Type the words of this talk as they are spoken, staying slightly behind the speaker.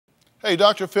Hey,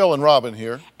 Dr. Phil and Robin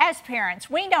here. As parents,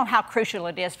 we know how crucial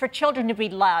it is for children to be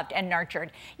loved and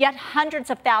nurtured, yet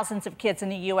hundreds of thousands of kids in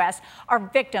the U.S. are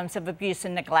victims of abuse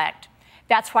and neglect.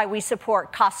 That's why we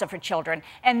support CASA for Children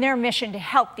and their mission to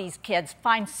help these kids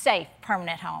find safe,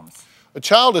 permanent homes. A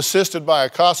child assisted by a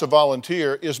CASA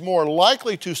volunteer is more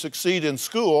likely to succeed in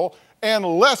school and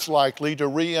less likely to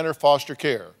re-enter foster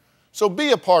care. So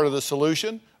be a part of the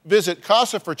solution. Visit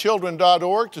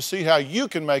CASAforchildren.org to see how you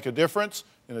can make a difference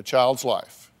in a child's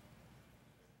life.